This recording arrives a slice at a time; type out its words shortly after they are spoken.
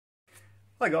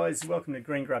Hi guys, welcome to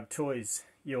Greengrub Toys,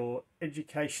 your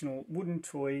educational wooden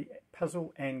toy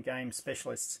puzzle and game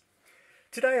specialists.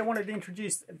 Today I wanted to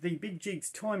introduce the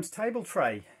Bigjigs Times table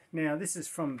tray. Now this is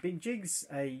from Bigjigs,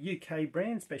 a UK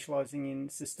brand specialising in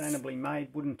sustainably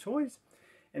made wooden toys.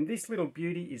 And this little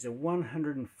beauty is a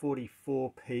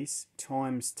 144 piece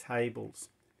times tables.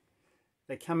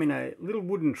 They come in a little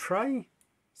wooden tray,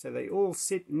 so they all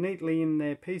sit neatly in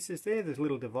their pieces there. There's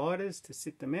little dividers to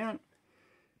sit them out.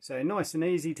 So nice and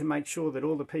easy to make sure that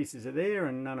all the pieces are there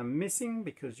and none are missing,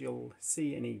 because you'll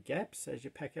see any gaps as you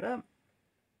pack it up.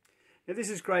 Now this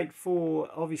is great for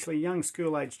obviously young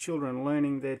school age children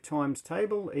learning their times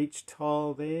table. Each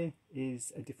tile there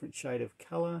is a different shade of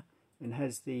colour and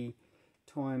has the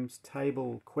times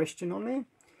table question on there.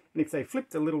 And if they flip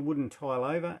the little wooden tile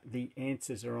over, the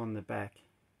answers are on the back.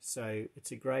 So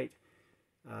it's a great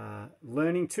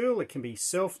learning tool. It can be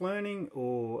self-learning,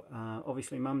 or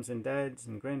obviously mums and dads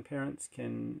and grandparents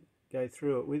can go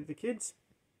through it with the kids,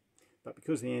 but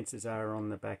because the answers are on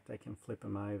the back, they can flip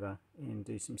them over and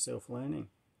do some self-learning.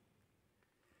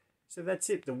 So that's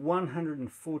it, the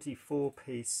 144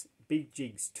 piece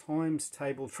Bigjigs Times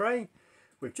table tray.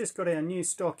 We've just got our new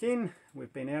stock in.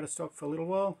 We've been out of stock for a little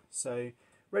while, so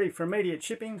ready for immediate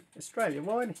shipping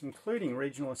Australia-wide, including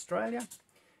regional Australia.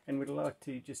 And we'd like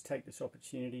to just take this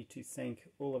opportunity to thank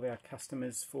all of our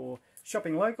customers for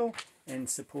shopping local and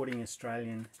supporting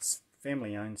Australian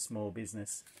family-owned small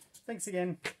business. Thanks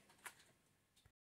again.